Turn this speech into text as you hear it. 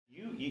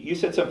You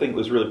said something that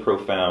was really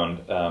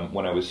profound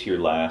when I was here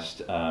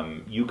last.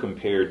 You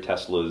compared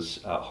Tesla's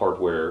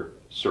hardware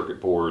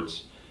circuit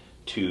boards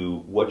to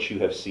what you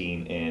have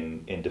seen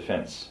in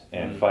defense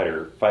and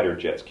fighter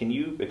jets. Can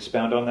you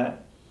expound on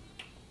that?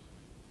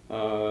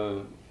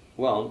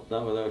 Well,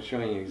 not without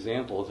showing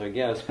examples, I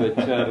guess. But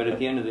but at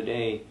the end of the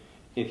day,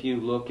 if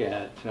you look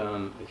at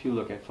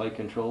flight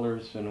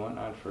controllers and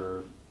whatnot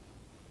for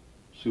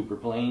super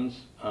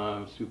planes,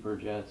 super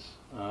jets,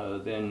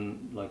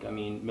 then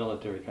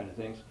military kind of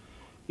things,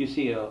 you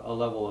see a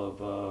level of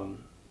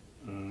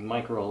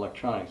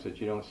microelectronics that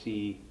you don't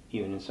see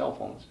even in cell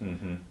phones.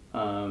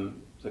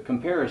 The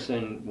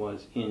comparison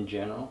was in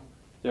general.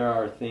 There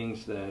are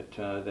things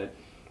that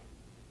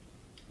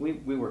we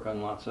work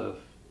on lots of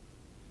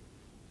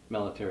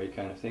military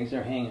kind of things.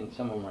 They're hanging.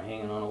 Some of them are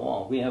hanging on a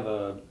wall. We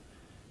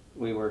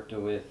worked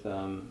with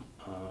I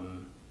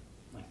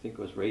think it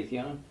was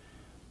Raytheon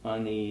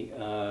on the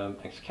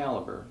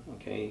Excalibur.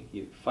 Okay,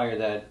 you fire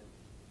that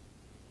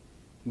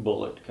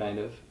bullet kind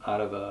of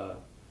out of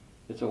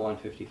it's a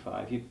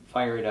 155. You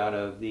fire it out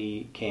of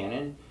the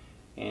cannon,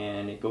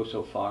 and it goes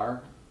so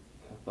far,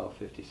 about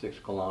 56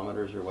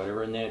 kilometers or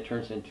whatever, and then it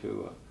turns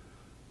into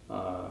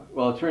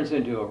it turns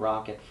into a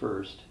rocket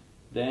first.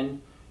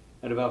 Then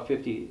at about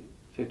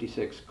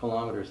 56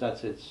 kilometers,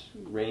 that's its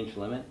range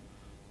limit,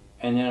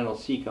 and then it'll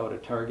seek out a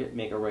target,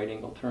 make a right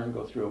angle turn,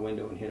 go through a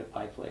window, and hit a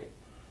pie plate.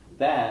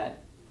 That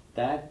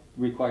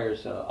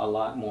requires a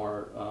lot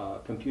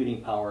more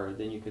computing power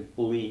than you could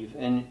believe,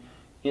 and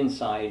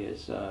inside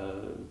is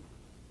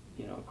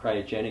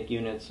cryogenic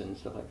units and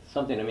stuff like that.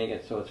 Something to make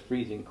it so it's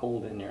freezing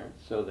cold in there,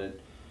 so that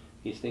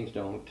these things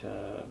don't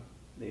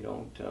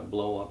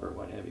blow up or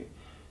what have you.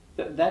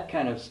 That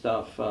kind of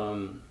stuff,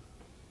 and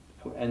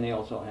they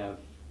also have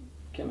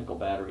chemical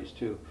batteries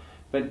too.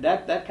 But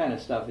that kind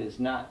of stuff is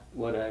not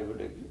what I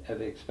would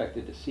have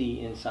expected to see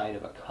inside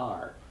of a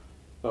car.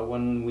 But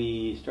when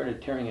we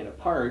started tearing it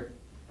apart,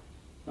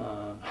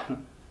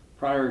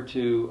 prior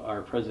to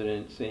our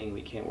president saying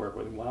we can't work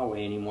with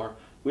Huawei anymore,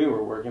 we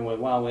were working with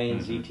Huawei and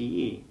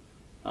ZTE,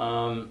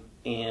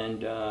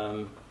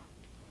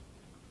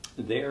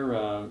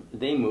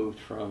 they moved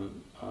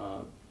from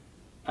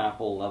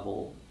Apple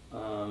level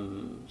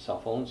cell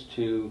phones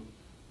to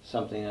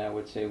something that I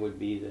would say would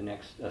be the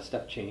next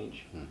step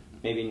change.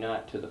 Maybe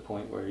not to the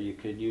point where you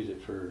could use it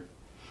for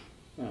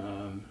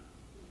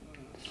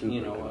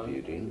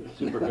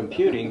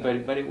supercomputing,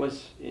 but it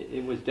was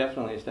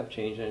definitely a step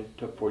change, and it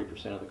took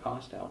 40% of the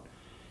cost out.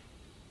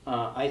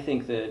 I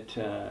think that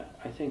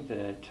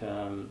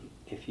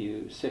if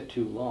you sit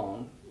too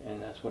long, and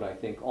that's what I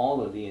think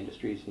all of the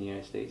industries in the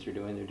United States are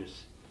doing, they're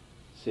just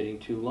sitting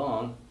too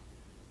long,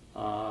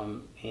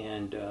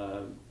 and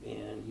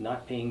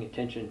not paying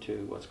attention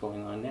to what's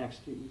going on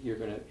next. You're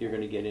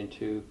gonna get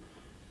into,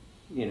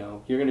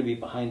 you're gonna be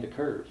behind the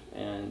curve.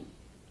 And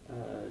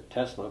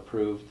Tesla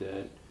proved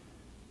that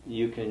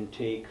you can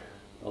take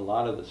a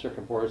lot of the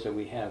circuit boards that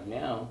we have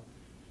now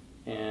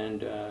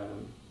and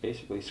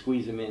basically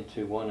squeeze them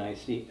into one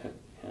IC,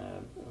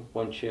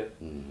 one chip,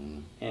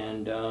 and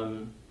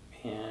the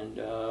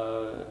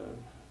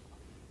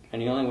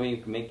only way you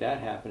can make that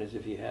happen is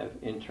if you have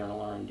internal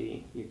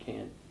R&D. You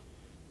can't.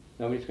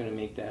 Nobody's going to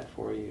make that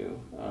for you,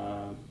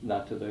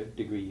 not to the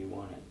degree you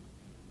want it.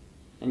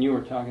 And you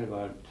were talking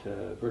about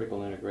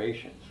vertical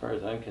integration. As far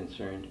as I'm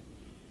concerned,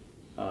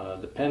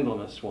 the pendulum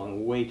has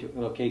swung way too.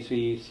 Okay, so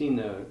you've seen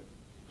the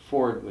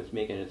Ford was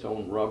making its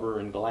own rubber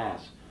and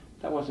glass.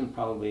 That wasn't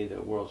probably the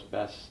world's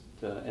best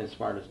and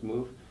smartest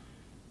move.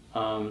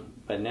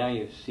 But now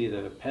you see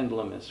the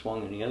pendulum has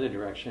swung in the other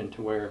direction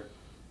to where,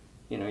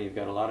 you've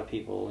got a lot of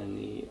people in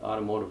the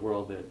automotive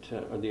world that,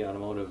 or the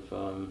automotive,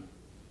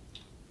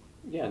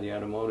 the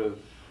automotive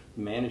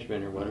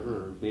management or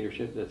whatever, or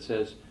leadership that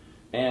says,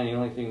 man, the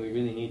only thing we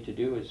really need to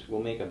do is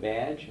we'll make a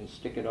badge and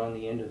stick it on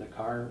the end of the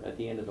car at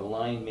the end of the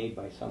line made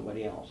by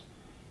somebody else.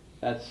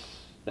 That's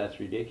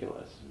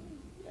ridiculous.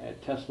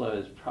 Tesla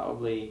has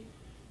probably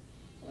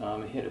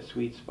hit a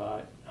sweet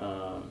spot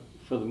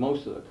for the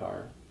most of the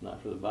car,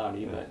 not for the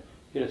body, but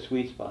hit a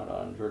sweet spot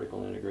on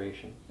vertical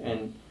integration.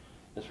 And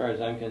as far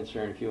as I'm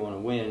concerned, if you want to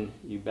win,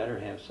 you better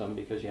have some,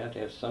 because you have to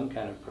have some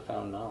kind of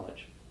profound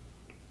knowledge.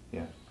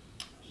 Yeah.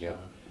 Yeah.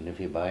 And if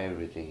you buy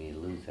everything, you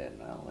lose that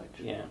knowledge.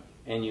 Yeah,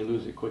 and you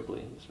lose it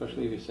quickly,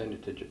 especially if you send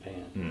it to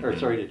Japan, or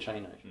sorry, to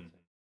China, I should say.